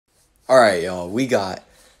Alright, y'all, we got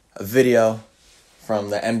a video from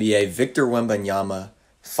the NBA, Victor Wembanyama,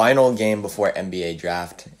 final game before NBA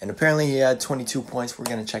draft. And apparently he had 22 points. We're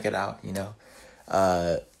going to check it out, you know.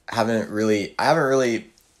 I haven't really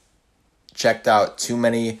checked out too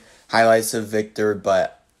many highlights of Victor,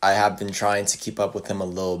 but I have been trying to keep up with him a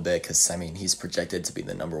little bit because, I mean, he's projected to be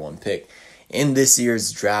the #1 pick in this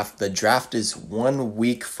year's draft. The draft is 1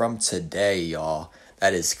 week from today, y'all.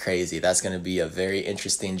 That is crazy. That's going to be a very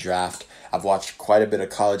interesting draft. I've watched quite a bit of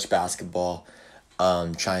college basketball,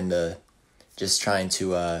 trying to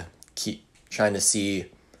see,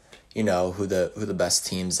 you know, who the best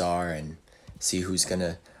teams are and see who's going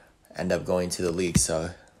to end up going to the league. So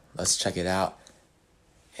let's check it out.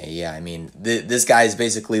 And yeah, I mean, this guy is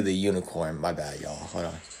basically the unicorn. My bad, y'all. Hold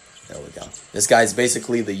on. There we go. This guy's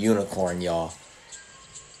basically the unicorn, y'all.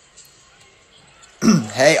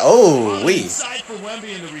 Hey, oh, we. Inside for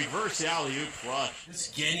Wemby in the reverse alley-oop flush.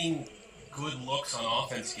 Just getting good looks on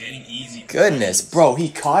offense, getting easy. Goodness, bro, he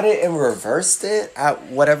caught it and reversed it at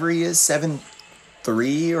whatever he is,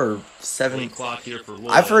 7'3" or 7. Clock here for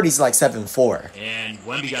Lloyd. I've heard he's like 7'4". And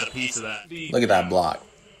Wemby got a piece of that. Look at that block.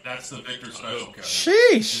 That's the Victor special, Kevin.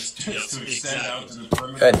 Sheesh. Just to extend out to the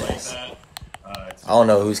perimeter Goodness. like that. I don't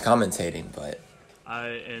know who's commentating, but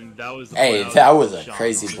And that was the hey, play that out was a Sean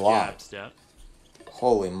crazy on the block. jab step.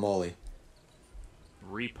 Holy moly.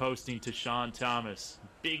 Reposting to Sean Thomas.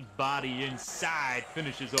 Big body inside.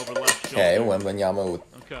 Finishes over left shoulder. Okay, Wembanyama with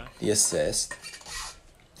Okay. the assist.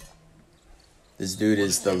 This dude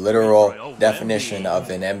is the literal definition of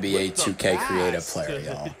an NBA 2K creative player,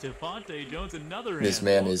 y'all. Devontae Jones, another This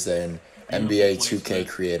man is an NBA 2K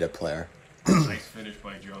creative player. Nice finish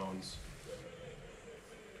by Jones.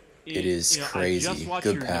 It is crazy. I just watched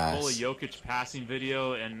Good your pass. Nikola Jokic passing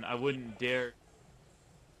video, and I wouldn't dare.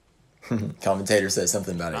 Commentator said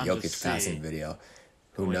something about a I'm Jokic just passing saying. video.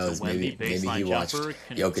 Who Going to knows? Wemby, Maybe he baseline watched jumper,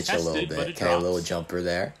 Jokic a little contested, but bit. it Okay, a little drops. jumper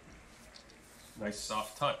there. Nice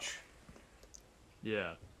soft touch.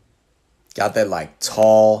 Yeah. Got that like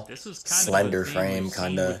tall, This is kind slender of a theme frame, we've seen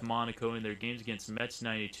kind of. with Monaco in their games against Mets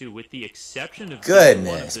 '92, with the exception of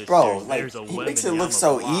Goodness, this bro! series. Like There's a he makes it Wembanyama look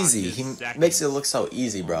so block easy. in He seconds makes it look so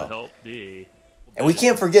easy, on bro. the help D. And we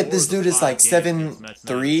can't forget this dude is like 4 of 5 games against Mets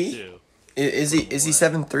 7'3". 92. Is he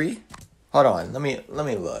 7'3"? Hold on, let me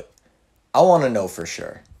look. I want to know for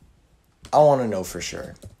sure.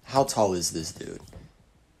 How tall is this dude?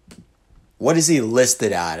 What is he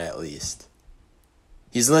listed at least?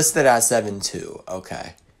 He's listed at 7'2".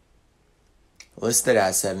 Okay. Listed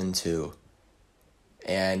at 7'2".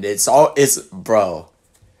 And bro.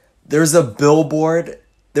 There's a billboard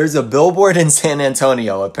in San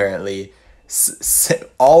Antonio apparently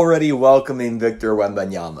already welcoming Victor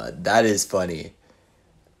Wembanyama. That is funny.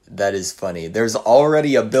 There's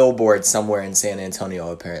already a billboard somewhere in San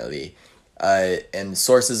Antonio apparently. And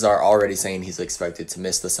sources are already saying he's expected to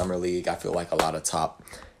miss the summer league. I feel like a lot of top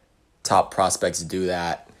prospects do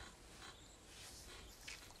that.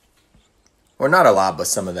 Or not a lot, but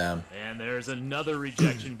some of them. And there's another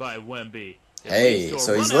rejection by Wemby. Hey,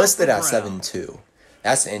 so he's listed at 7'2".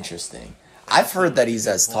 That's interesting. I've heard that he's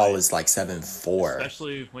as tall as like 7'4".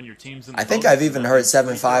 Especially when your team's in I think I've even heard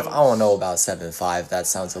 7'5". I don't know about 7'5". That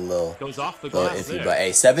sounds a little Goes off the little glass iffy. there. But hey,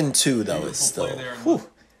 7'2" though is Beautiful still play there. whew,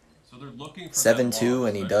 So they're looking for 7'2",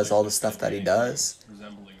 and he does all the stuff that he does.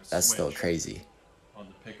 resembling a That's still switch crazy. on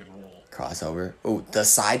the pick and roll. Crossover. Ooh, the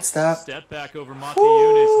sidestep. Step back over Monte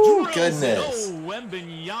Woo, Eunice. goodness. Oh,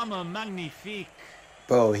 Wembanyama magnifique.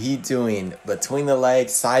 Bro, he doing between the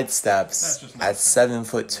legs side steps That's just not at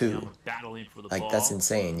 7'2". Battling for the Like, ball. that's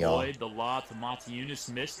insane, y'all. Lloyd, the lob to Monte Eunice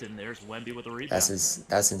missed, and there's Wemby with a rebound.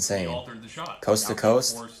 That's He insane. altered the shot. Coast to Now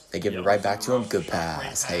coast, forced they give it Jones right back to him. rush, Good shot, great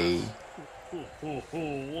pass. Hey,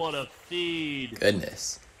 What a feed.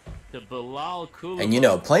 goodness. To Bilal Koulibaly. And you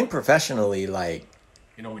know, playing professionally, like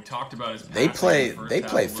You know, we talked about his they passing play in the first they half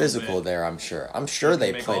play a little physical bit. there. I'm sure You they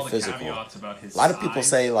can make play all the physical. caveats about his A lot of people size.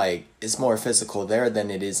 say like it's more physical there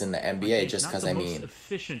than it is in the NBA, He's just not because the I most mean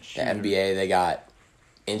efficient the shooter. NBA they got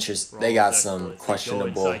they got some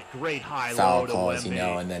questionable foul calls, you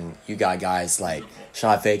know, and then you got guys like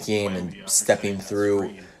shot faking and stepping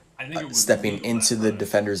through, I think it was stepping blue into last the time.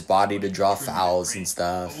 defender's body to draw Trimmed it fouls great. and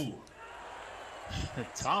stuff. Ooh.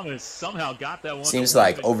 Thomas somehow got that one. Seems to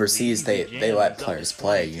like Wemby. overseas they Jam let is up players to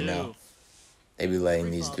play, you 22. know. They be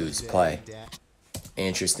letting these dudes play.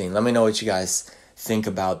 Interesting. Let me know what you guys think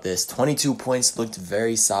about this. 22 points looked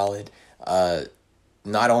very solid.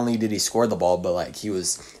 Not only did he score the ball, but like he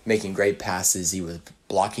was making great passes. He was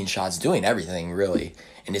blocking shots, doing everything really.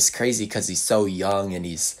 And it's crazy because he's so young and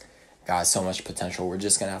he's got so much potential. We're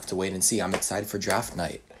just gonna have to wait and see. I'm excited for draft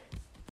night.